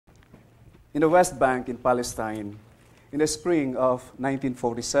In the West Bank in Palestine, in the spring of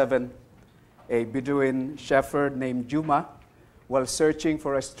 1947, a Bedouin shepherd named Juma, while searching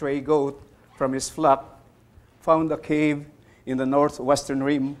for a stray goat from his flock, found a cave in the northwestern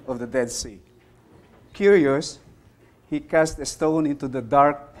rim of the Dead Sea. Curious, he cast a stone into the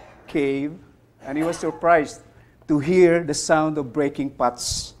dark cave, and he was surprised to hear the sound of breaking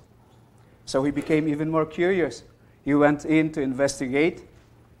pots. So he became even more curious. He went in to investigate,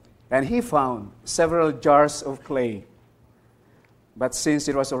 and he found several jars of clay. But since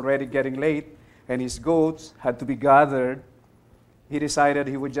it was already getting late and his goats had to be gathered, he decided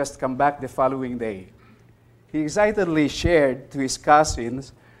he would just come back the following day. He excitedly shared to his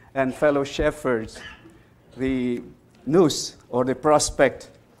cousins and fellow shepherds the news or the prospect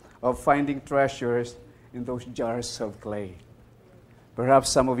of finding treasures in those jars of clay. Perhaps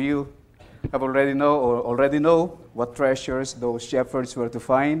some of you have already know what treasures those shepherds were to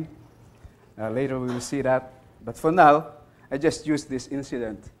find. Later we will see that. But for now, I just use this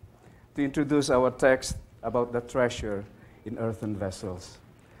incident to introduce our text about the treasure in earthen vessels.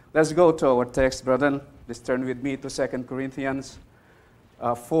 Let's go to our text, brethren. Please turn with me to 2 Corinthians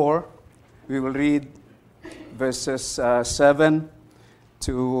 4. We will read verses 7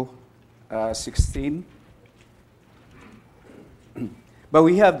 to 16. But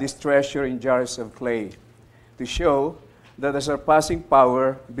we have this treasure in jars of clay to show that the surpassing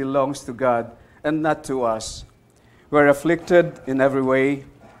power belongs to God and not to us. We are afflicted in every way,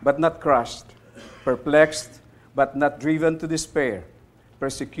 but not crushed, perplexed, but not driven to despair,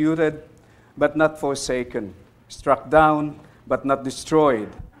 persecuted, but not forsaken, struck down, but not destroyed,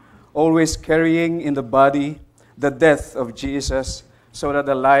 always carrying in the body the death of Jesus, so that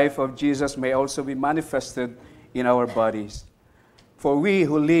the life of Jesus may also be manifested in our bodies. For we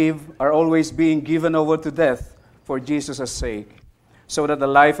who live are always being given over to death for Jesus' sake, so that the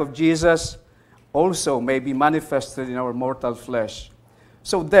life of Jesus also may be manifested in our mortal flesh.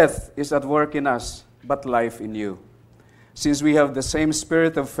 So death is at work in us, but life in you. Since we have the same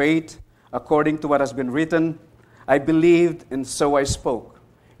spirit of faith, according to what has been written, I believed and so I spoke.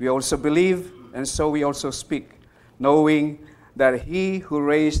 We also believe and so we also speak, knowing that he who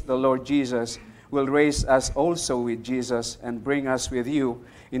raised the Lord Jesus will raise us also with Jesus and bring us with you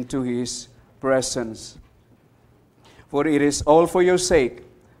into his presence. For it is all for your sake,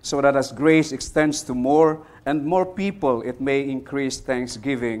 so that as grace extends to more and more people, it may increase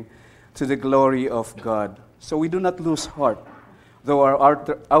thanksgiving to the glory of God. So we do not lose heart. Though our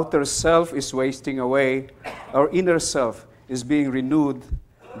outer self is wasting away, our inner self is being renewed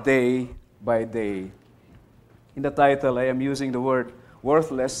day by day. In the title, I am using the word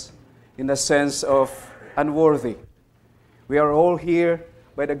worthless in the sense of unworthy. We are all here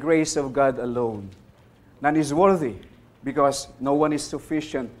by the grace of God alone. None is worthy because no one is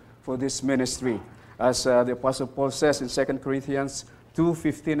sufficient for this ministry. As the Apostle Paul says in 2 Corinthians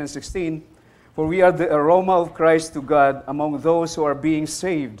 2:15 and 16, for we are the aroma of Christ to God among those who are being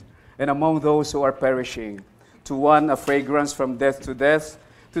saved and among those who are perishing. To one, a fragrance from death to death,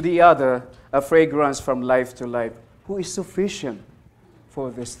 to the other, a fragrance from life to life. Who is sufficient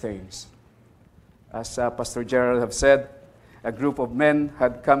for these things? As Pastor Gerald have said, a group of men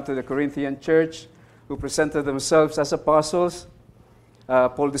had come to the Corinthian church who presented themselves as apostles.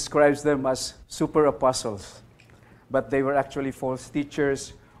 Paul describes them as super apostles, but they were actually false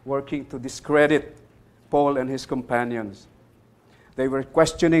teachers working to discredit Paul and his companions. They were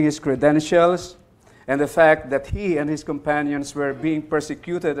questioning his credentials, and the fact that he and his companions were being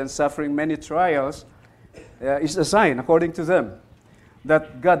persecuted and suffering many trials is a sign, according to them,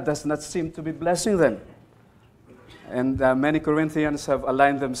 that God does not seem to be blessing them. And many Corinthians have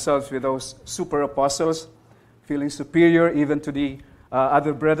aligned themselves with those super apostles, feeling superior even to the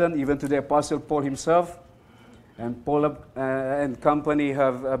other brethren, even to the Apostle Paul himself. And Paul and company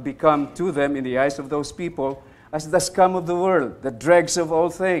have become to them, in the eyes of those people, as the scum of the world, the dregs of all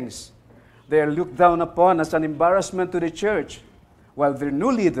things. They are looked down upon as an embarrassment to the church, while their new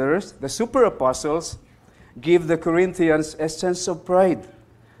leaders, the super apostles, give the Corinthians a sense of pride,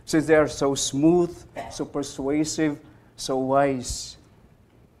 since they are so smooth, so persuasive, so wise.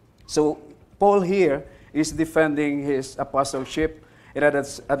 So Paul here is defending his apostleship, and at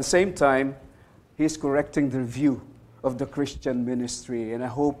the same time, he's correcting their view of the Christian ministry. And I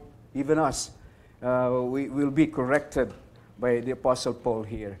hope even us, we will be corrected by the Apostle Paul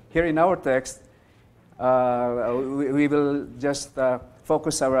here. Here in our text, we will just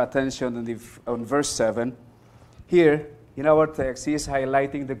focus our attention on verse 7. Here, in our text, he is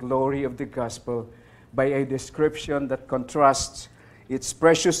highlighting the glory of the gospel by a description that contrasts its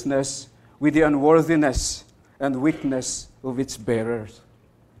preciousness with the unworthiness and weakness of its bearers.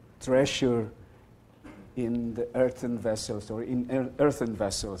 treasure in the earthen vessels or in earthen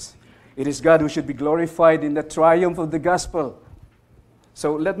vessels. It is God who should be glorified in the triumph of the gospel.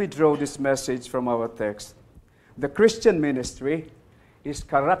 So let me draw this message from our text. The Christian ministry is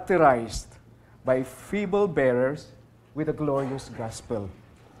characterized by feeble bearers with a glorious gospel.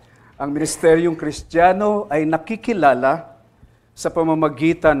 Ang ministeryong Kristiyano ay nakikilala sa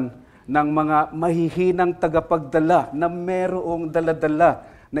pamamagitan ng mga mahihinang tagapagdala na merong daladala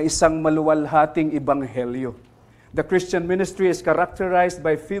na isang maluwalhating ebanghelyo. The Christian ministry is characterized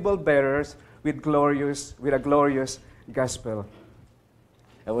by feeble bearers with a glorious gospel.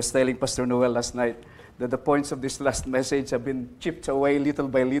 I was telling Pastor Noel last night that the points of this last message have been chipped away little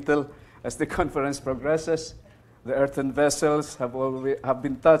by little as the conference progresses. The earthen vessels have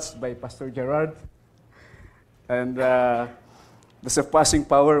been touched by Pastor Gerard. And the surpassing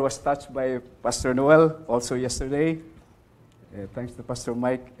power was touched by Pastor Noel also yesterday. Thanks to Pastor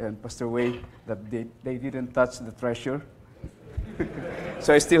Mike and Pastor Wei that they didn't touch the treasure.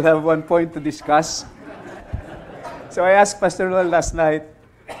 So I still have one point to discuss. So I asked Pastor Noel last night,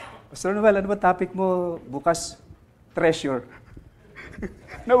 Pastor Noel, ano ba topic mo bukas? Treasure.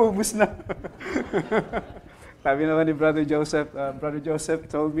 Naubos na. Sabi naman ni Brother Joseph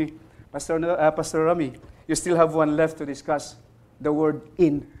told me, Pastor Romy, you still have one left to discuss, the word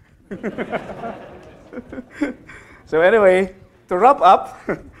in. So anyway, to wrap up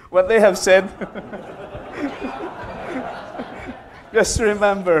what they have said, just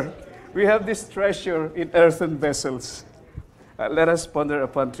remember, we have this treasure in earthen vessels. Let us ponder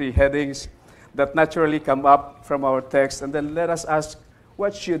upon three headings that naturally come up from our text, and then let us ask,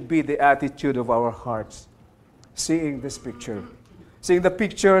 what should be the attitude of our hearts seeing this picture? Seeing the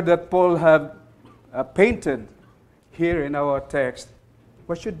picture that Paul had painted here in our text,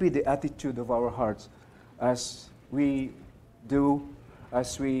 what should be the attitude of our hearts as we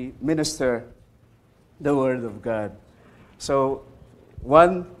minister the Word of God? So,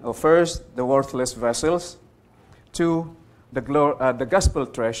 first, the worthless vessels. 2, the gospel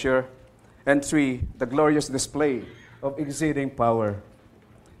treasure. And 3, the glorious display of exceeding power.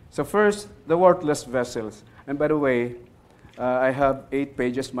 So first, the worthless vessels. And by the way, I have 8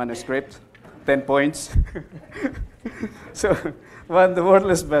 pages manuscript, 10 points. So, 1, the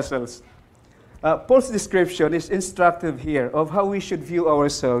worthless vessels. Paul's description is instructive here of how we should view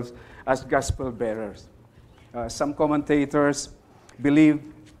ourselves as gospel bearers. Some commentators believe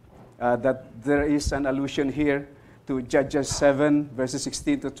that there is an allusion here to Judges 7, verses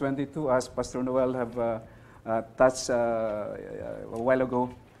 16 to 22, as Pastor Noel have touched a while ago.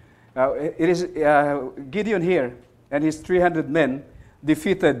 It is Gideon here and his 300 men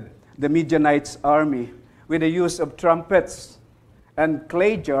defeated the Midianites' army with the use of trumpets and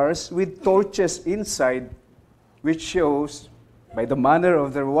clay jars with torches inside, which shows, by the manner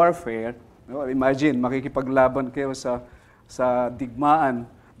of their warfare, imagine, makikipaglaban kayo sa digmaan,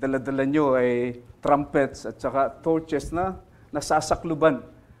 dala-dala nyo ay trumpets at saka torches na nasasakluban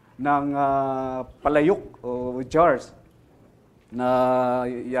ng palayok o jars na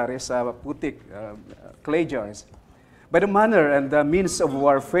yari sa putik, clay jars. By the manner and the means of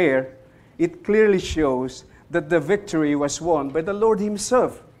warfare, it clearly shows that the victory was won by the Lord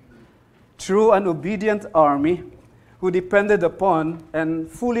Himself through an obedient army who depended upon and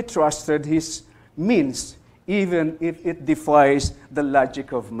fully trusted His means, even if it defies the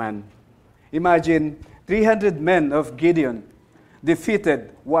logic of man. Imagine 300 men of Gideon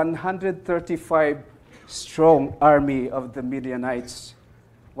defeated 135 strong army of the Midianites.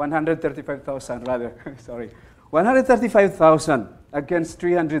 135,000 rather, sorry. 135,000 against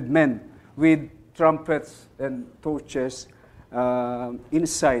 300 men with trumpets and torches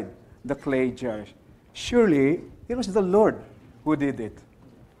inside the clay jars. Surely, it was the Lord who did it.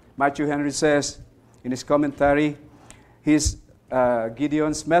 Matthew Henry says in his commentary,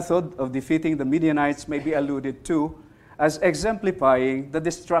 Gideon's method of defeating the Midianites may be alluded to as exemplifying the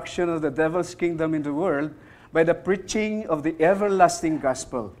destruction of the devil's kingdom in the world by the preaching of the everlasting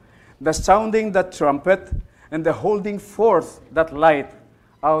gospel, the sounding that trumpet, and the holding forth that light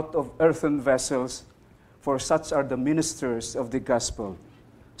out of earthen vessels, for such are the ministers of the gospel.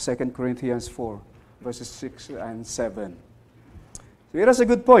 2 Corinthians 4, verses 6 and 7. So here is a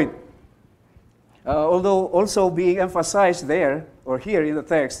good point. Although also being emphasized there, or here in the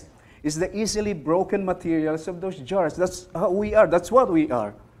text, is the easily broken materials of those jars. That's how we are. That's what we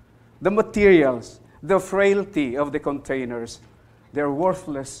are. The materials, the frailty of the containers, they're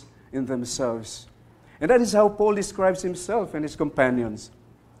worthless in themselves. And that is how Paul describes himself and his companions.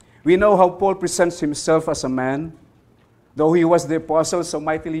 We know how Paul presents himself as a man. Though he was the apostle so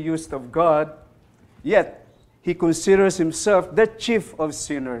mightily used of God, yet he considers himself the chief of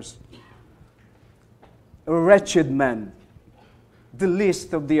sinners, a wretched man, the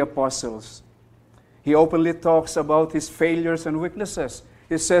least of the apostles. He openly talks about his failures and weaknesses.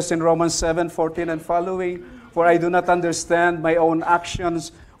 He says in Romans 7:14 and following, "For I do not understand my own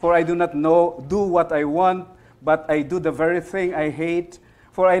actions, for I do not do what I want, but I do the very thing I hate.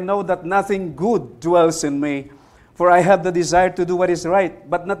 For I know that nothing good dwells in me. For I have the desire to do what is right,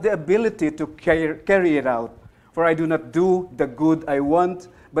 but not the ability to carry it out. For I do not do the good I want,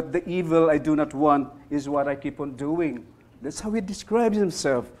 but the evil I do not want is what I keep on doing." That's how he describes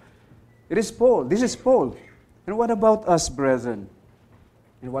himself. It is Paul. This is Paul. And what about us, brethren?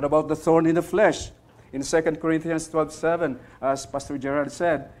 And what about the thorn in the flesh? In 2 Corinthians 12:7, as Pastor Gerard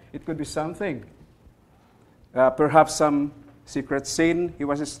said, it could be something. Perhaps some secret sin he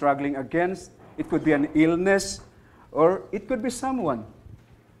was struggling against. It could be an illness, or it could be someone,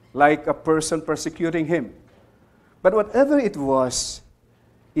 like a person persecuting him. But whatever it was,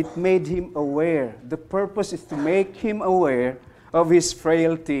 it made him aware. The purpose is to make him aware of his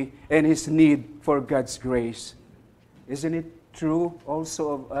frailty and his need for God's grace. Isn't it true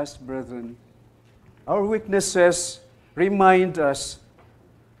also of us, brethren? Our weaknesses remind us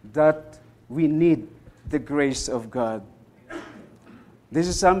that we need the grace of God. This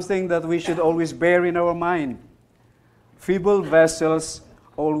is something that we should always bear in our mind. Feeble vessels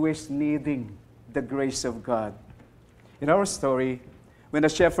always needing the grace of God. In our story, when the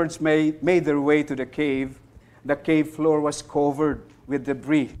shepherds made their way to the cave floor was covered with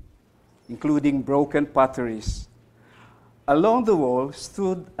debris, including broken potteries. Along the wall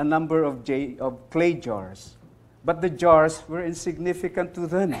stood a number of clay jars, but the jars were insignificant to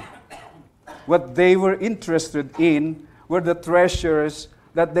them. What they were interested in were the treasures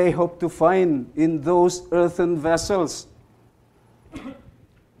that they hoped to find in those earthen vessels.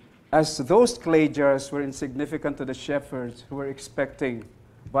 As those clay jars were insignificant to the shepherds who were expecting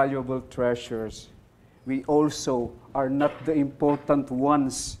valuable treasures, we also are not the important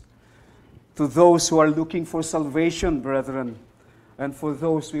ones to those who are looking for salvation, brethren, and for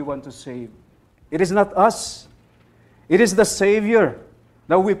those we want to save. It is not us. It is the Savior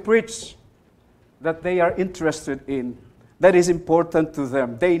that we preach that they are interested in. That is important to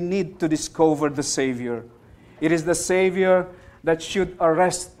them. They need to discover the Savior. It is the Savior that should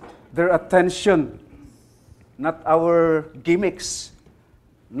arrest their attention, not our gimmicks,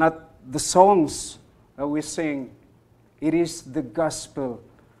 not the songs that we sing. It is the gospel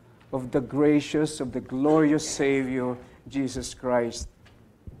of the gracious, of the glorious Savior, Jesus Christ.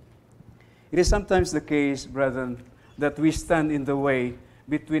 It is sometimes the case, brethren, that we stand in the way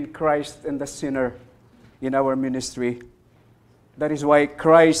between Christ and the sinner in our ministry. That is why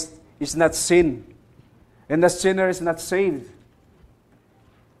Christ is not seen, and the sinner is not saved.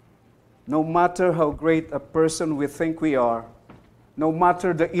 No matter how great a person we think we are, no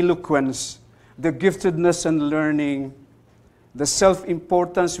matter the eloquence, the giftedness and learning, the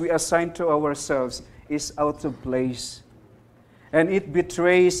self-importance we assign to ourselves is out of place. And it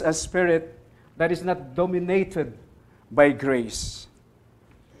betrays a spirit that is not dominated by grace.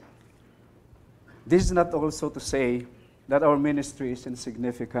 This is not also to say that our ministry is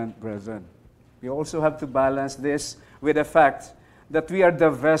insignificant, brethren. We also have to balance this with the fact that we are the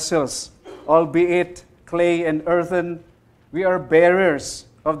vessels, albeit clay and earthen. We are bearers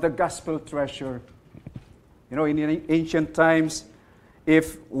of the gospel treasure. You know, in ancient times,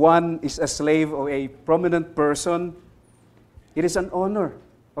 if one is a slave or a prominent person, it is an honor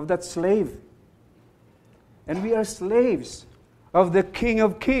of that slave. And we are slaves of the King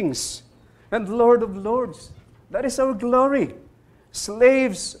of Kings and Lord of Lords. That is our glory.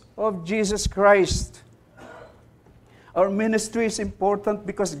 Slaves of Jesus Christ. Our ministry is important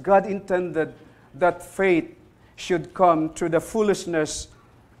because God intended that faith should come through the foolishness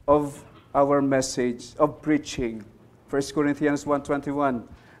of our message, of preaching. 1 Corinthians 1:21,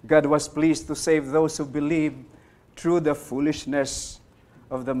 God was pleased to save those who believe through the foolishness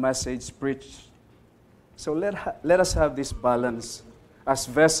of the message preached. So let us have this balance. As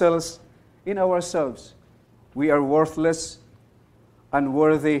vessels in ourselves, we are worthless,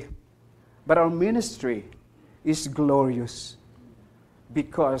 unworthy, but our ministry is glorious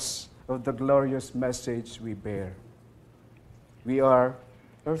because of the glorious message we bear. We are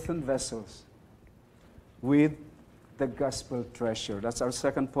earthen vessels with the gospel treasure. That's our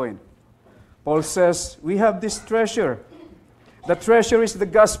second point. Paul says we have this treasure. The treasure is the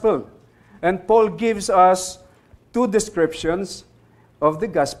gospel. And Paul gives us two descriptions of the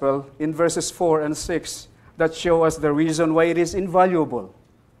gospel in verses 4 and 6 that show us the reason why it is invaluable.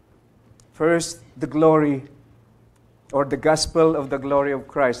 First, the glory or the gospel of the glory of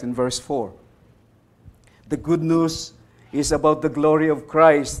Christ in verse 4. The good news is about the glory of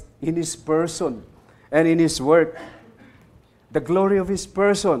Christ in His person and in His work. The glory of His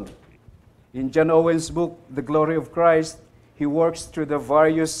person. In John Owen's book, The Glory of Christ, he works through the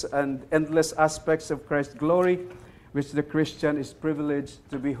various and endless aspects of Christ's glory, which the Christian is privileged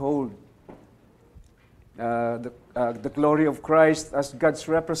to behold. The glory of Christ as God's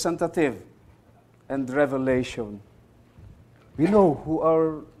representative and revelation. We know who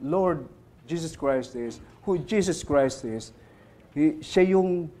our Lord Jesus Christ is, who Jesus Christ is. Siya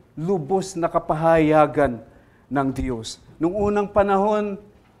yung lubos na kapahayagan ng Diyos. Nung unang panahon,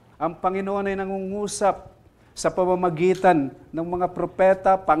 ang Panginoon ay nangungusap sa pamamagitan ng mga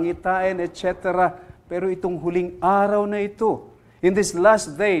propeta, pangitain, etc. Pero itong huling araw na ito, in these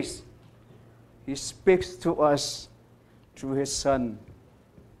last days, He speaks to us through His Son,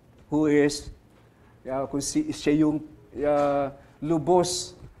 who is, siya yung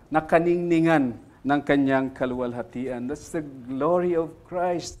lubos na kaningningan ng kanyang kaluwalhatian. That's the glory of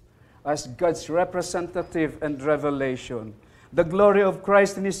Christ as God's representative and revelation. The glory of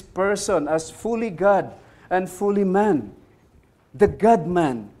Christ in His person as fully God and fully man. The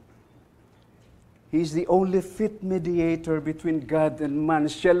God-man. He's the only fit mediator between God and man.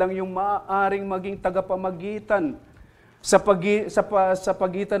 Siya lang yung maaaring maging tagapamagitan sa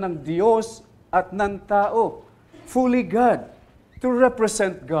pagitan ng Diyos at ng tao. Fully God, to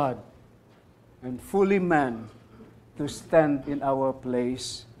represent God. And fully man, to stand in our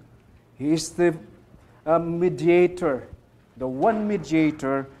place. He is the mediator, the one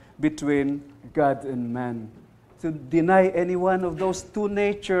mediator between God and man. To deny any one of those two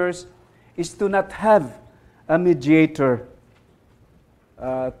natures is to not have a mediator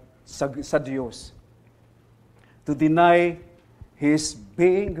sa Diyos. To deny His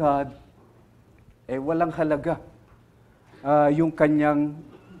being God, walang halaga yung kanyang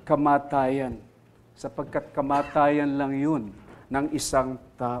kamatayan. Sapagkat kamatayan lang yun ng isang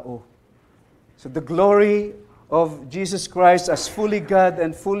tao. So the glory of Jesus Christ as fully God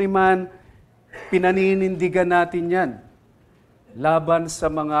and fully man, pinaninindigan natin yan. Laban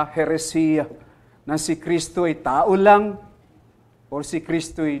sa mga heresiya na si Kristo ay tao lang o si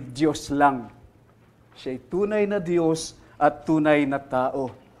Kristo ay Diyos lang. Siya ay tunay na Diyos at tunay na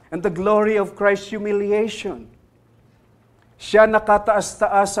tao. And the glory of Christ's humiliation. Siya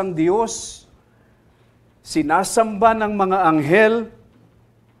nakataas-taas ang Diyos, sinasamba ng mga anghel,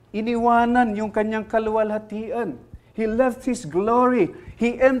 iniwanan yung kanyang kaluwalhatian. He left His glory.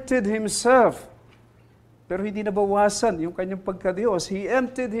 He emptied Himself. Pero hindi nabawasan yung kanyang pagka-Diyos. He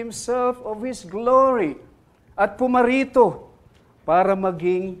emptied Himself of His glory at pumarito para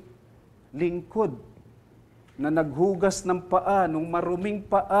maging lingkod na naghugas ng paa, nung maruming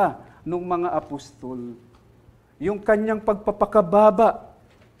paa ng mga apostol. Yung kanyang pagpapakababa,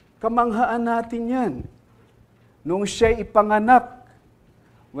 kamanghaan natin yan. Nung siya ipanganak,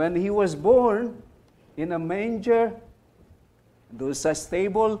 when He was born in a manger, doon sa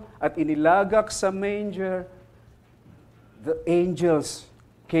stable at inilagak sa manger, the angels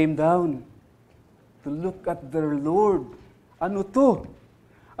came down to look at their Lord. Ano to?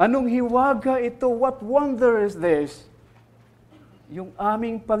 Anong hiwaga ito? What wonder is this? Yung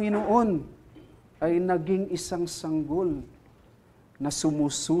aming Panginoon ay naging isang sanggol na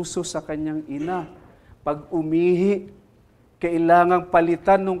sumususo sa kanyang ina. Pag umihi, kailangang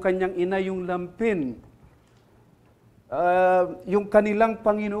palitan ng kanyang ina yung lampin. Yung kanilang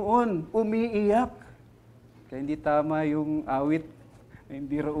Panginoon, umiiyak. Kaya hindi tama yung awit,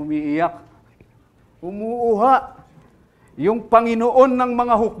 hindi raw umiiyak. Umuuha. Yung Panginoon ng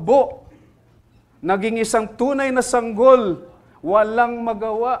mga hukbo, naging isang tunay na sanggol, walang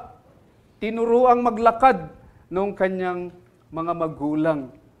magawa. Tinuruang maglakad nung kanyang mga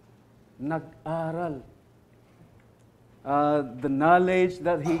magulang. Nag-aral. The knowledge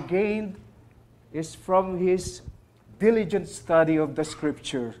that He gained is from His diligent study of the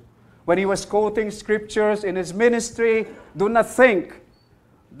Scripture. When He was quoting Scriptures in His ministry, do not think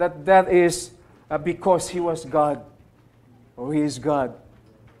that that is because He was God or He is God.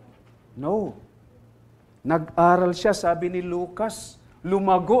 No. Nag-aral siya, sabi ni Lucas,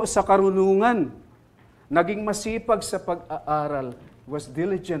 lumago sa karunungan, naging masipag sa pag-aaral, was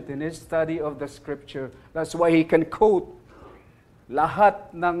diligent in his study of the Scripture. That's why he can quote.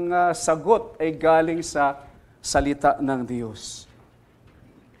 Lahat ng sagot ay galing sa salita ng Diyos.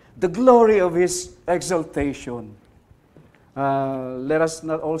 The glory of His exaltation. Let us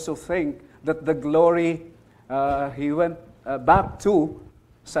not also think that the glory He went back to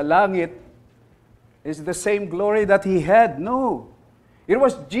sa langit is the same glory that He had. No. It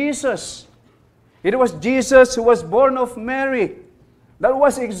was Jesus. It was Jesus who was born of Mary that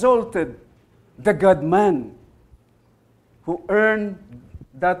was exalted. the God-man who earned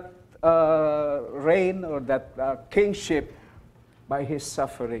that reign or that kingship by his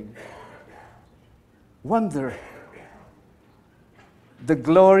suffering. Wonder. The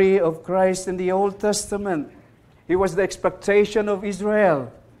glory of Christ in the Old Testament. He was the expectation of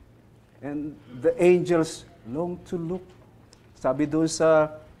Israel. And the angels long to look. Sabi doon sa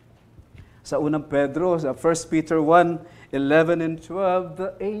unang Pedro, sa 1 Peter 1:11 and 12,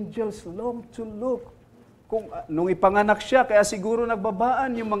 the angels long to look. Nung ipanganak siya, kaya siguro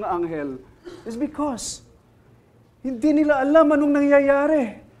nagbabaan yung mga anghel. It's because hindi nila alam anong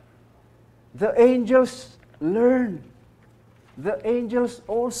nangyayari. The angels learn. The angels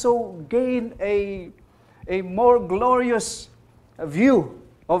also gain a more glorious view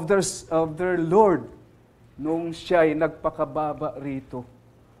of their Lord nung siya ay nagpakababa rito.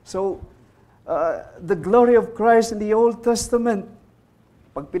 So, the glory of Christ in the Old Testament,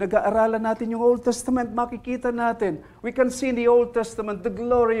 pag pinag-aaralan natin yung Old Testament, makikita natin, we can see in the Old Testament the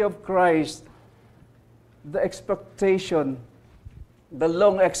glory of Christ, the expectation, the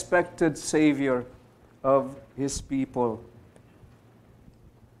long-expected Savior of His people.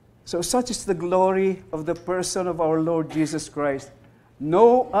 So such is the glory of the person of our Lord Jesus Christ.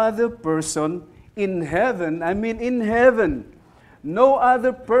 No other person in heaven, no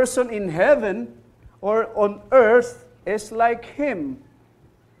other person in heaven or on earth is like Him.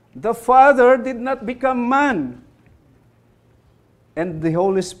 The Father did not become man. And the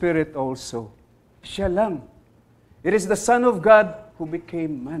Holy Spirit also. Siya lang. It is the Son of God who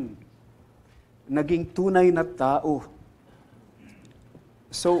became man. Naging tunay na tao.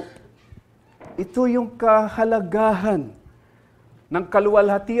 So, ito yung kahalagahan ng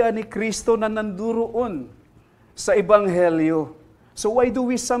kaluwalhatian ni Kristo na nanduroon sa Ebanghelyo. So why do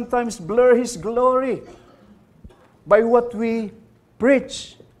we sometimes blur His glory by what we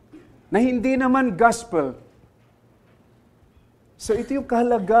preach na hindi naman gospel? So ito yung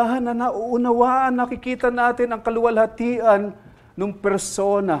kahalagahan na nauunawaan, nakikita natin ang kaluwalhatian ng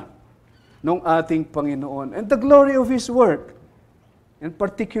persona ng ating Panginoon. And the glory of His work, and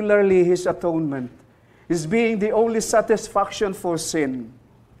particularly His atonement, is being the only satisfaction for sin.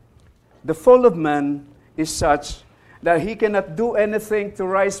 The fall of man is such that he cannot do anything to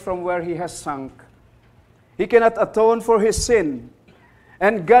rise from where he has sunk. He cannot atone for his sin.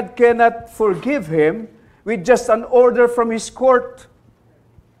 And God cannot forgive him with just an order from His court,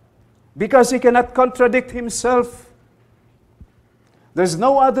 because He cannot contradict Himself. There's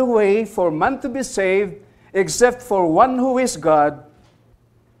no other way for man to be saved except for one who is God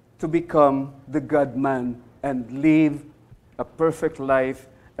to become the God-man and live a perfect life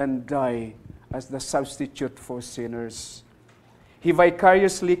and die as the substitute for sinners. He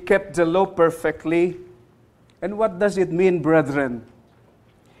vicariously kept the law perfectly. And what does it mean, brethren?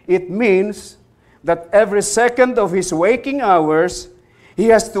 It means that every second of His waking hours, He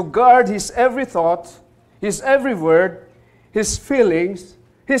has to guard His every thought, His every word, His feelings,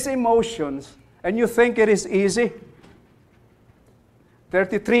 His emotions. And you think it is easy?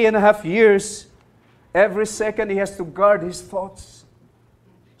 33 and a half years, every second He has to guard His thoughts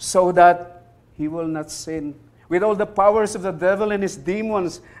so that He will not sin. With all the powers of the devil and his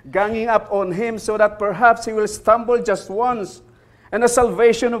demons ganging up on Him so that perhaps He will stumble just once and the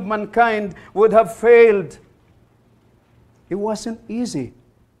salvation of mankind would have failed. It wasn't easy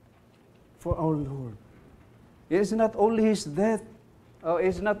for our Lord. It is not only His death,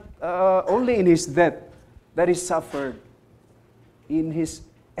 it's not only in His death that He suffered. In His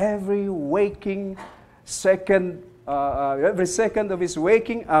every waking second, every second of His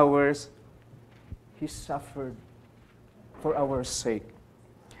waking hours, He suffered for our sake.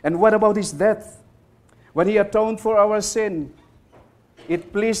 And what about His death? When He atoned for our sin,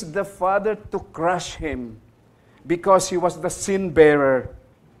 it pleased the Father to crush Him because He was the sin bearer.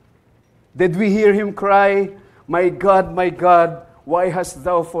 Did we hear Him cry, my God, why hast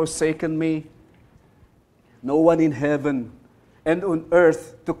Thou forsaken me?" No one in heaven and on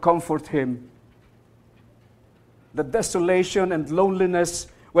earth to comfort Him. The desolation and loneliness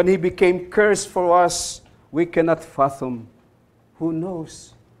when He became cursed for us, we cannot fathom. Who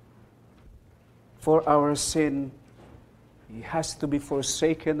knows? For our sin, He has to be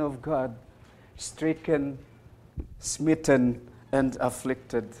forsaken of God, stricken, smitten, and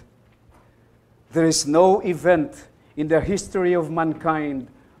afflicted. There is no event in the history of mankind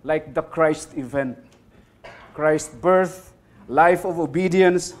like the Christ event. Christ's birth, life of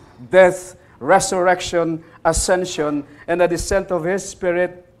obedience, death, resurrection, ascension, and the descent of His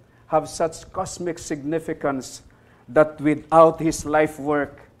Spirit have such cosmic significance that without His life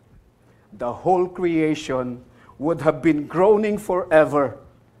work, the whole creation would have been groaning forever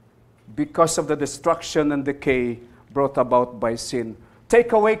because of the destruction and decay brought about by sin.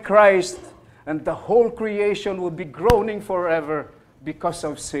 Take away Christ, and the whole creation would be groaning forever because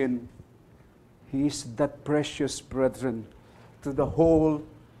of sin. He is that precious, brethren, to the whole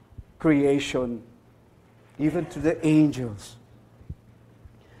creation, even to the angels.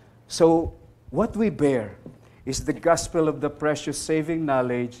 So, what we bear is the gospel of the precious saving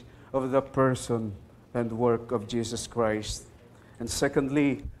knowledge of the person and work of Jesus Christ. And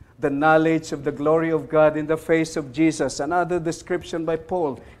secondly, the knowledge of the glory of God in the face of Jesus. Another description by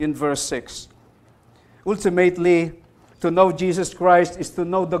Paul in verse 6. Ultimately, to know Jesus Christ is to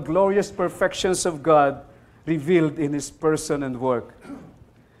know the glorious perfections of God revealed in His person and work.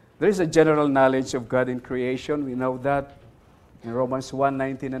 There is a general knowledge of God in creation. We know that. In Romans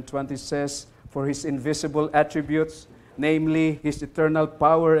 1:19 and 20 says, "For His invisible attributes, namely His eternal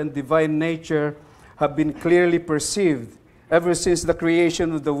power and divine nature, have been clearly perceived ever since the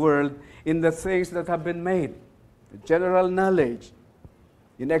creation of the world in the things that have been made." The general knowledge.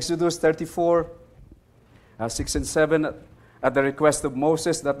 In Exodus 34, 6 and 7, at the request of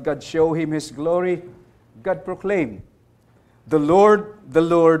Moses that God show him His glory, God proclaimed, the Lord,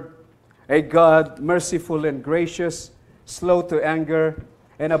 a God merciful and gracious, slow to anger,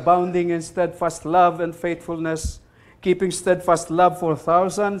 and abounding in steadfast love and faithfulness, keeping steadfast love for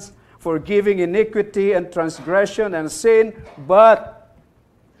thousands, forgiving iniquity and transgression and sin, but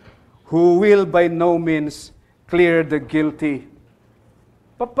who will by no means clear the guilty.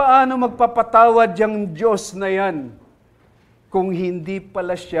 Paano magpapatawad yung Diyos na yan kung hindi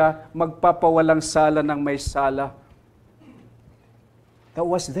pala siya magpapawalang sala ng may sala? That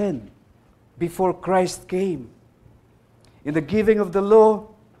was then, before Christ came. In the giving of the law,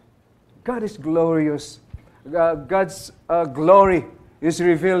 God is glorious. God's glory is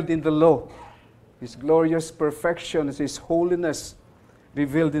revealed in the law. His glorious perfections, His holiness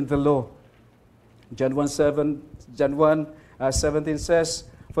revealed in the law. John 1:17 says,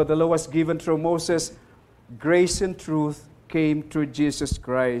 "For the law was given through Moses, grace and truth came through Jesus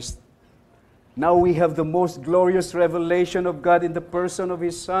Christ." Now we have the most glorious revelation of God in the person of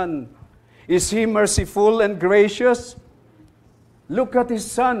His Son. Is He merciful and gracious? Look at His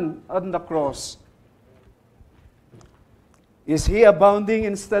Son on the cross. Is He abounding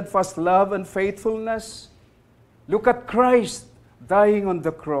in steadfast love and faithfulness? Look at Christ dying on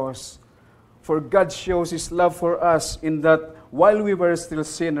the cross. For God shows His love for us in that while we were still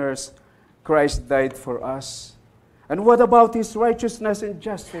sinners, Christ died for us. And what about His righteousness and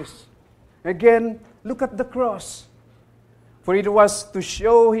justice? Again, look at the cross. For it was to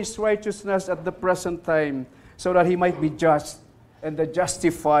show His righteousness at the present time, so that He might be just and the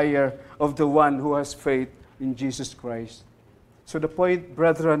justifier of the one who has faith in Jesus Christ. So the point,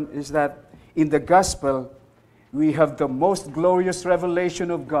 brethren, is that in the gospel, we have the most glorious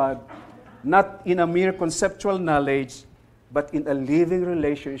revelation of God, not in a mere conceptual knowledge, but in a living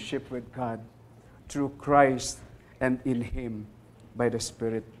relationship with God through Christ and in Him by the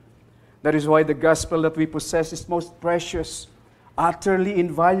Spirit. That is why the gospel that we possess is most precious, utterly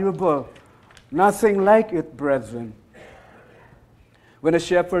invaluable. Nothing like it, brethren. When the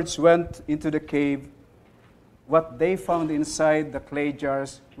shepherds went into the cave, what they found inside the clay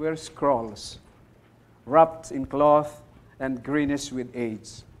jars were scrolls, wrapped in cloth and greenish with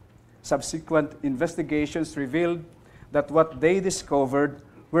age. Subsequent investigations revealed that what they discovered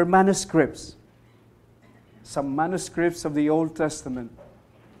were manuscripts, some manuscripts of the Old Testament,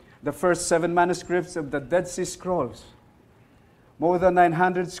 the first 7 manuscripts of the Dead Sea Scrolls. More than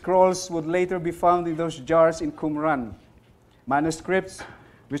 900 scrolls would later be found in those jars in Qumran, manuscripts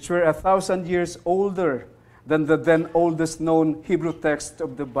which were 1,000 years older than the then oldest known Hebrew text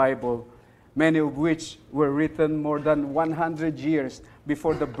of the Bible, many of which were written more than 100 years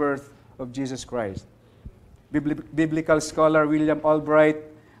before the birth of Jesus Christ. Biblical scholar William Albright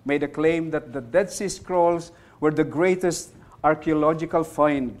made a claim that the Dead Sea Scrolls were the greatest archaeological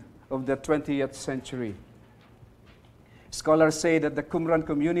find of the 20th century. Scholars say that the Qumran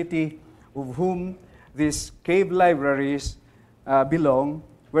community, of whom these cave libraries belong,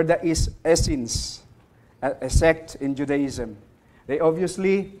 were the Essenes, a sect in Judaism. They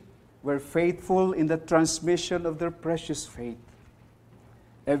obviously were faithful in the transmission of their precious faith,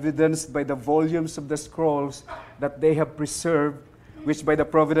 evidenced by the volumes of the scrolls that they have preserved, which by the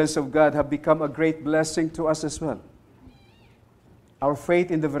providence of God have become a great blessing to us as well. Our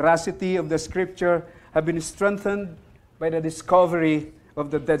faith in the veracity of the Scripture have been strengthened by the discovery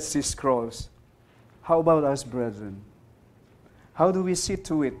of the Dead Sea Scrolls. How about us, brethren? How do we see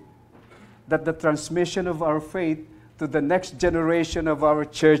to it that the transmission of our faith to the next generation of our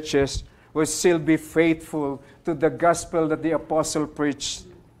churches will still be faithful to the gospel that the apostle preached?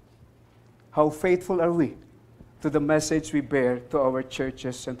 How faithful are we to the message we bear to our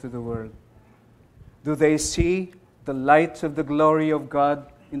churches and to the world? Do they see the light of the glory of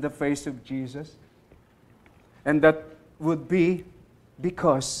God in the face of Jesus? And that would be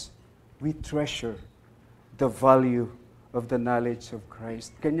because we treasure the value of the knowledge of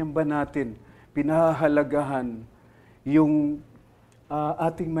Christ. Ganyan ba natin pinahahalagahan yung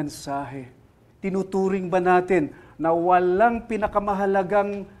ating mensahe? Tinuturing ba natin na walang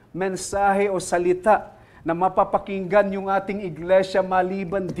pinakamahalagang mensahe o salita na mapapakinggan yung ating iglesia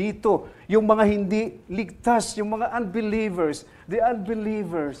maliban dito? Yung mga hindi ligtas, yung mga unbelievers, the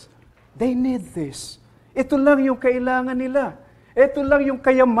unbelievers, they need this. Ito lang yung kailangan nila. Ito lang yung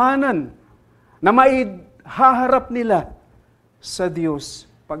kayamanan na maihaharap nila sa Diyos,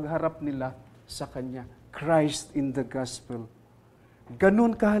 pagharap nila sa Kanya. Christ in the gospel.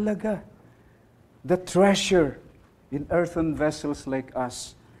 Ganun kahalaga. The treasure in earthen vessels like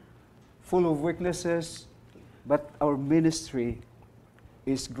us, full of weaknesses, but our ministry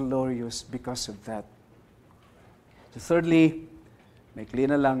is glorious because of that. So thirdly, maikli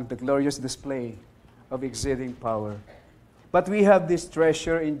na lang, the glorious display of exceeding power. But we have this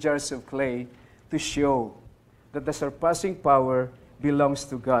treasure in jars of clay to show that the surpassing power belongs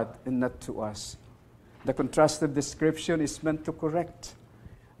to God and not to us. The contrasted description is meant to correct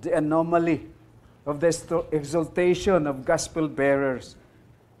the anomaly of the exaltation of gospel bearers.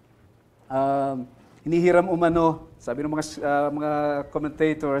 Hinihiram umano, sabi ng mga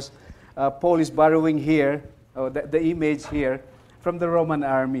commentators, Paul is borrowing here, the image here, from the Roman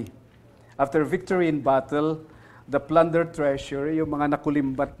army. After victory in battle, the plundered treasure, yung mga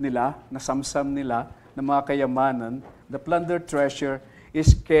nakulimbat nila, nasamsam nila, ng mga kayamanan, the plundered treasure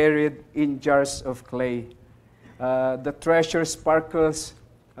is carried in jars of clay. The treasure sparkles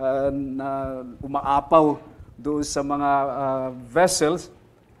na umaapaw doon sa mga vessels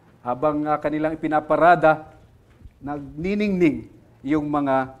habang kanilang ipinaparada, nagniningning yung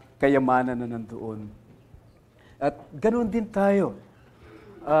mga kayamanan na nandoon. At ganoon din tayo.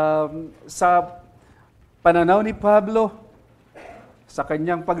 Sa pananaw ni Pablo, sa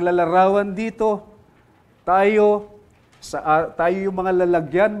kanyang paglalarawan dito, tayo yung mga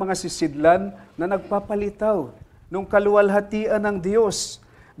lalagyan, mga sisidlan na nagpapalitaw nung kaluwalhatian ng Diyos.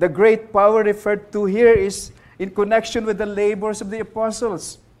 The great power referred to here is in connection with the labors of the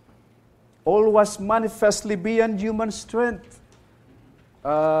apostles. All was manifestly beyond human strength.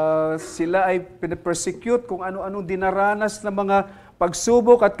 Sila ay pinapersecute kung ano-anong dinaranas ng mga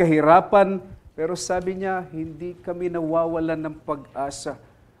pagsubok at kahirapan. Pero sabi niya, hindi kami nawawalan ng pag-asa.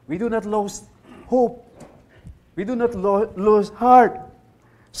 We do not lose hope. We do not lose heart.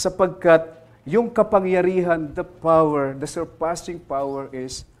 Sapagkat yung kapangyarihan, the power, the surpassing power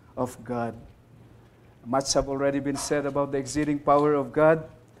is of God. Much have already been said about the exceeding power of God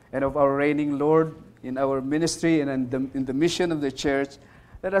and of our reigning Lord in our ministry and in the mission of the church.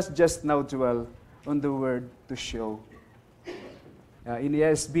 Let us just now dwell on the word to show. In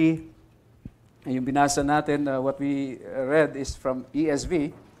ESV, yung binasa natin, what we read is from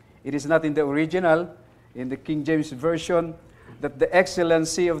ESV. It is not in the original, in the King James Version, that the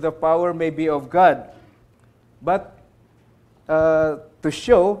excellency of the power may be of God. But to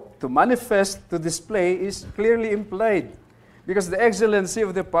show, to manifest, to display is clearly implied. Because the excellency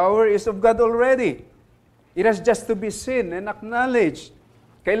of the power is of God already. It has just to be seen and acknowledged.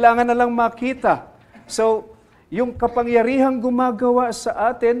 Kailangan na lang makita. So, yung kapangyarihang gumagawa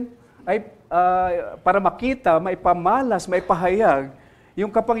sa atin ay para makita, maipamalas, maipahayag, yung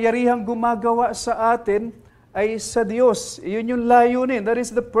kapangyarihang gumagawa sa atin ay sa Diyos. Yun yung layunin. That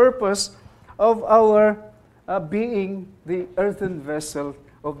is the purpose of our being the earthen vessel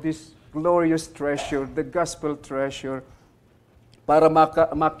of this glorious treasure, the gospel treasure, para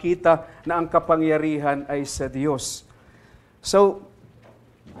makita na ang kapangyarihan ay sa Diyos. So,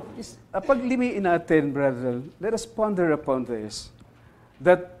 paglimiin natin, brother, let us ponder upon this,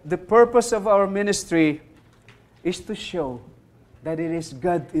 that the purpose of our ministry is to show that it is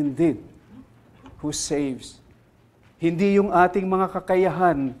God indeed who saves. Hindi yung ating mga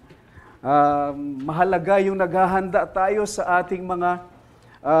kakayahan. Mahalaga yung naghahanda tayo sa ating mga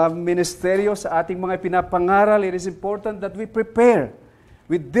ministeryo, sa ating mga pinapangaral. It is important that we prepare.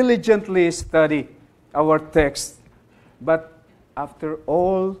 We diligently study our text. But after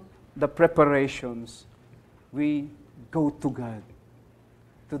all the preparations, we go to God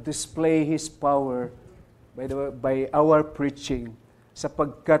to display His power by our preaching,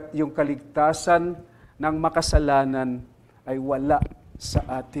 sapagkat yung kaligtasan ng makasalanan ay wala sa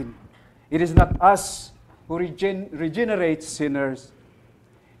atin. It is not us who regenerate sinners.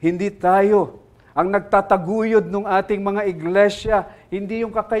 Hindi tayo Ang nagtataguyod ng ating mga iglesia, hindi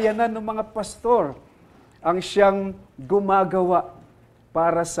yung kakayanan ng mga pastor, ang siyang gumagawa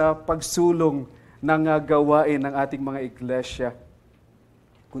para sa pagsulong ng gawain ng ating mga iglesia,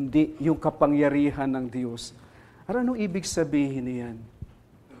 kundi yung kapangyarihan ng Diyos. Anong ibig sabihin niyan?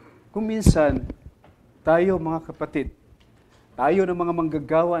 Kung minsan, tayo mga kapatid, tayo ng mga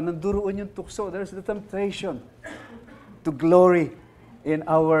manggagawa, nanduroon yung tukso. There's the temptation to glory in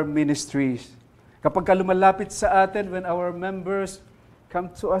our ministries. Kapag lumalapit sa atin, when our members come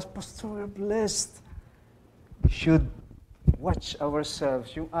to us, Pastor, we're blessed. We should watch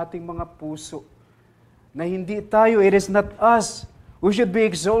ourselves, yung ating mga puso, na hindi tayo, it is not us who should be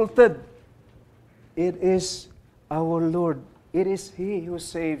exalted. It is our Lord. It is He who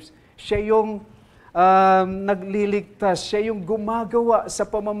saves. Siya yung nagliligtas. Siya yung gumagawa sa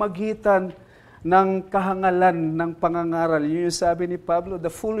pamamagitan ng kahangalan ng pangangaral. Yun yung sabi ni Pablo,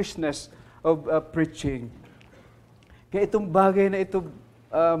 the foolishness of preaching. Kaya itong bagay na ito,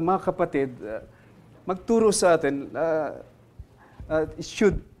 mga kapatid, magturo sa atin, it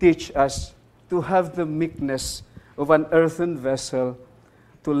should teach us to have the meekness of an earthen vessel,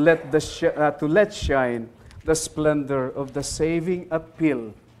 to let shine the splendor of the saving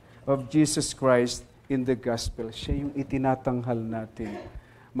appeal of Jesus Christ in the gospel. Siya yung itinatanghal natin.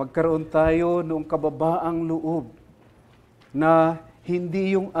 Magkaroon tayo noong kababaang loob na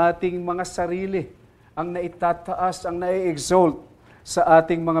hindi yung ating mga sarili ang naitataas, ang nai-exalt sa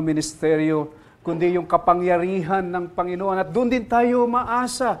ating mga ministeryo, kundi yung kapangyarihan ng Panginoon. At doon din tayo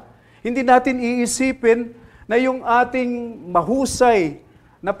maasa. Hindi natin iisipin na yung ating mahusay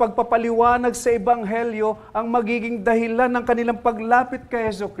na pagpapaliwanag sa Ebanghelyo ang magiging dahilan ng kanilang paglapit kay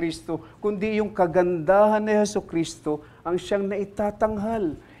Jesucristo, kundi yung kagandahan ni Jesucristo ang siyang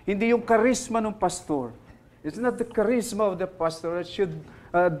naitatanghal. Hindi yung karisma ng pastor. It's not the charisma of the pastor that should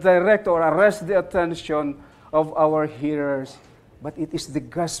direct or arrest the attention of our hearers, but it is the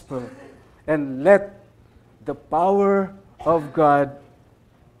gospel. And let the power of God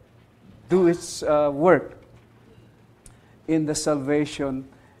do its work in the salvation,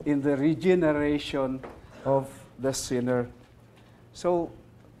 in the regeneration of the sinner. So,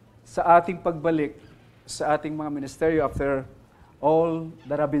 sa ating pagbalik, sa ating mga ministeryo, after all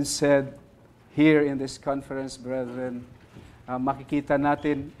that have been said here in this conference, brethren, makikita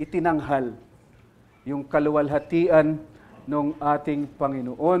natin itinanghal yung kaluwalhatian ng ating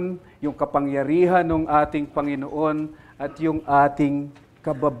Panginoon, yung kapangyarihan ng ating Panginoon, at yung ating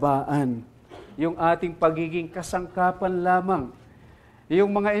kababaan, yung ating pagiging kasangkapan lamang. Yung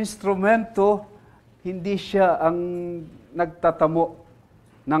mga instrumento, hindi siya ang nagtatamo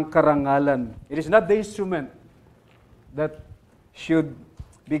ng karangalan. It is not the instrument that should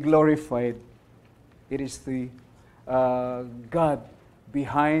be glorified. It is the God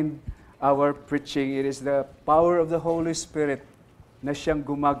behind our preaching. It is the power of the Holy Spirit na siyang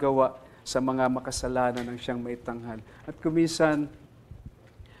gumagawa sa mga makasalanan ng siyang maitanghal. At kuminsan,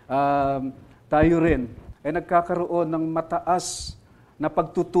 tayo rin ay nagkakaroon ng mataas na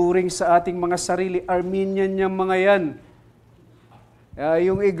pagtuturing sa ating mga sarili. Arminian yung mga yan.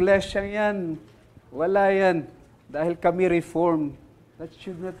 Yung iglesyang yan, wala yan. Dahil kami reformed. That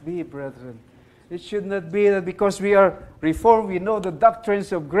should not be, brethren. It should not be that because we are reformed, we know the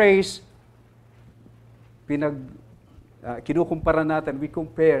doctrines of grace, kinukumpara natin, we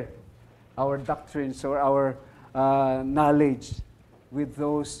compare our doctrines or our knowledge with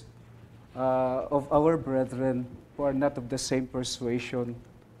those of our brethren who are not of the same persuasion.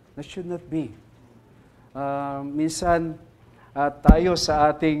 That should not be. Minsan, tayo sa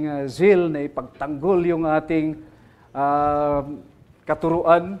ating zeal na ipagtanggol yung ating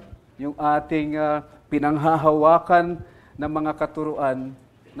katuruan, yung ating pinanghahawakan ng mga katuruan,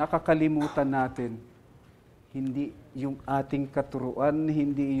 nakakalimutan natin. Hindi yung ating katuruan,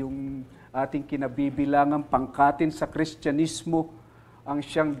 hindi yung ating kinabibilangang pangkatin sa Kristyanismo ang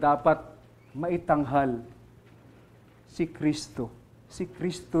siyang dapat maitanghal. Si Kristo. Si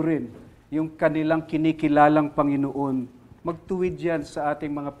Kristo rin, yung kanilang kinikilalang Panginoon. Magtuwid yan sa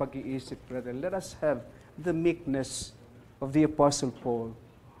ating mga pag-iisip, brother. Let us have the meekness of the Apostle Paul.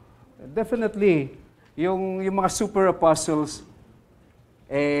 Definitely, yung mga super apostles,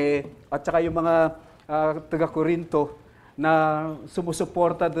 at saka yung mga taga-Korinto na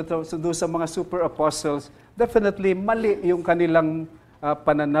sumusuporta doon sa mga super apostles, definitely mali yung kanilang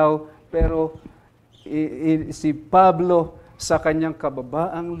pananaw, pero si Pablo sa kanyang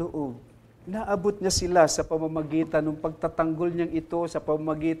kababaang loob, naabot niya sila sa pamamagitan ng pagtatanggol niyang ito, sa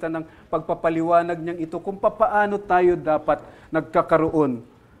pamamagitan ng pagpapaliwanag niyang ito, kung papaano tayo dapat nagkakaroon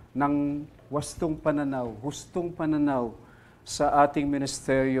ng hustong pananaw sa ating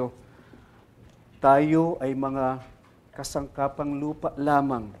ministeryo. tayo ay mga kasangkapang lupa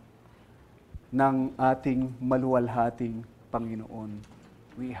lamang ng ating maluwalhating Panginoon.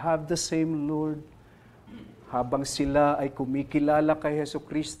 We have the same Lord. Habang sila ay kumikilala kay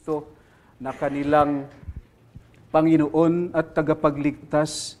Jesucristo na kanilang Panginoon at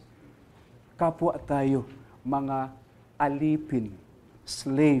tagapagligtas, kapwa tayo mga alipin,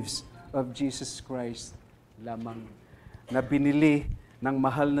 slaves of Jesus Christ lamang na binili ng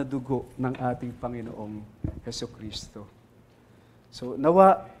mahal na dugo ng ating Panginoong Jesucristo. So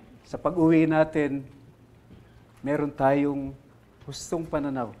nawa, sa pag-uwi natin, meron tayong hustong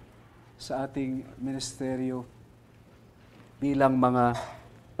pananaw sa ating ministeryo bilang mga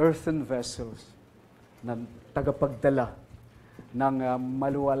earthen vessels na tagapagdala ng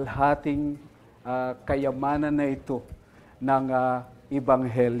maluwalhating kayamanan na ito ng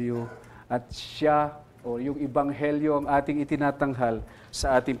Ebanghelyo. At siya, o yung Ebanghelyo ang ating itinatanghal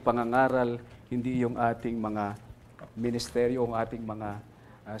sa ating pangangaral, hindi yung ating mga ministeryo, ang ating mga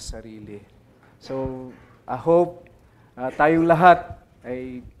sarili. So, I hope tayong lahat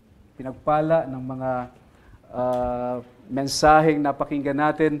ay pinagpala ng mga mensaheng napakinggan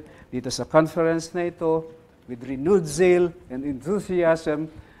natin dito sa conference na ito with renewed zeal and enthusiasm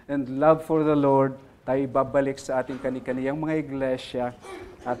and love for the Lord. Tayo babalik sa ating kani-kaniyang mga iglesia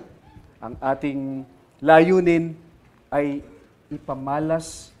at ang ating layunin ay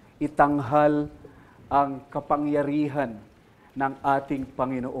ipamalas, itanghal ang kapangyarihan ng ating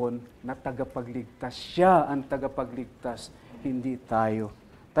Panginoon na tagapagligtas. Siya ang tagapagligtas, hindi tayo.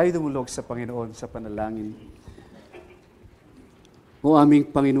 Tayo dumulog sa Panginoon sa panalangin. O aming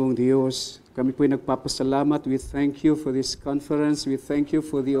Panginoong Diyos, kami po'y nagpapasalamat. We thank you for this conference. We thank you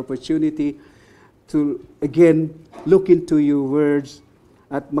for the opportunity to, again, look into your words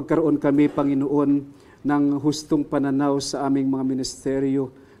at magkaroon kami, Panginoon, ng hustong pananaw sa aming mga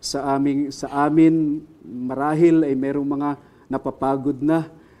ministeryo. Sa amin, marahil ay merong mga napapagod na,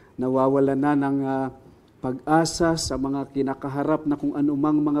 nawawala na ng pag-asa sa mga kinakaharap na kung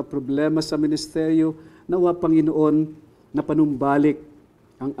anumang mga problema sa ministeryo. Nawa, Panginoon, na panumbalik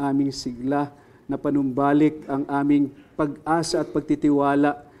ang aming sigla, na panumbalik ang aming pag-asa at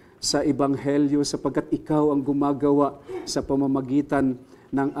pagtitiwala sa Ebanghelyo sapagkat ikaw ang gumagawa sa pamamagitan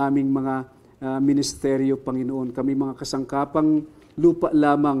ng aming mga ministeryo, Panginoon. Kami mga kasangkapang lupa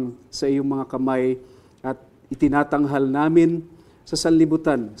lamang sa iyong mga kamay at itinatanghal namin sa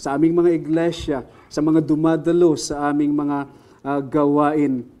sanlibutan, sa aming mga iglesia, sa mga dumadalo sa aming mga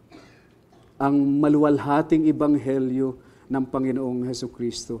gawain, ang maluwalhating Ebanghelyo ng Panginoong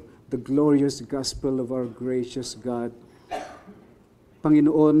Jesucristo, the glorious gospel of our gracious God.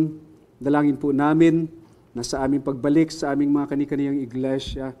 Panginoon, dalangin po namin na sa aming pagbalik sa aming mga kani-kaniyang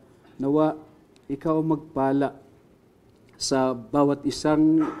iglesia, nawa ikaw magpala sa bawat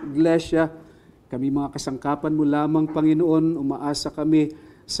isang iglesia. Kami mga kasangkapan mo lamang, Panginoon, umaasa kami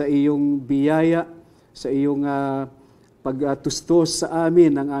sa iyong biyaya, sa iyong pagtustos sa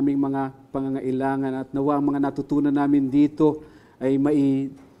amin ang aming mga pangangailangan at nawa ang mga natutunan namin dito ay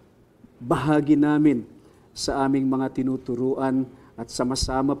maibahagi namin sa aming mga tinuturuan at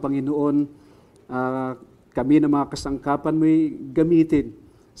sama-sama, Panginoon, kami na mga kasangkapan mo'y gamitin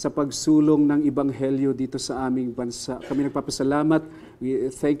sa pagsulong ng Ebanghelyo dito sa aming bansa. Kami nagpapasalamat.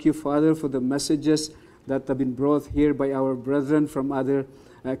 We thank you, Father, for the messages that have been brought here by our brethren from other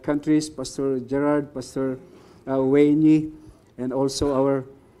countries, Pastor Gerard, Pastor Wayne, and also our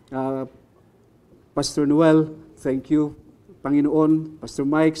Pastor Noel. Thank you, Panginoon, Pastor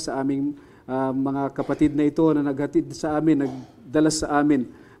Mike, sa aming mga kapatid na ito na naghatid sa amin, nagdala sa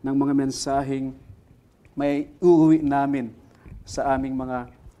amin ng mga mensaheng may uuwi namin sa aming mga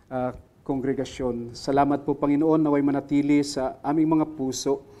kongregasyon. Salamat po, Panginoon, naway manatili sa aming mga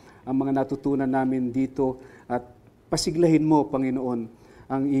puso ang mga natutunan namin dito at pasiglahin mo, Panginoon,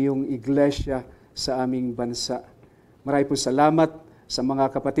 ang iyong iglesia sa aming bansa. Maraming po salamat sa mga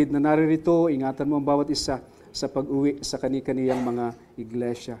kapatid na naririto. Ingatan mo ang bawat isa sa pag-uwi sa kani-kaniyang mga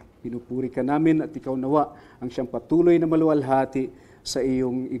iglesia. Pinupuri ka namin at ikaw nawa ang siyang patuloy na maluwalhati sa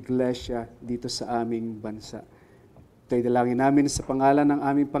iyong iglesia dito sa aming bansa. Ito'y dalangin namin sa pangalan ng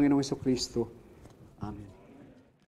aming Panginoong Jesucristo. Amen.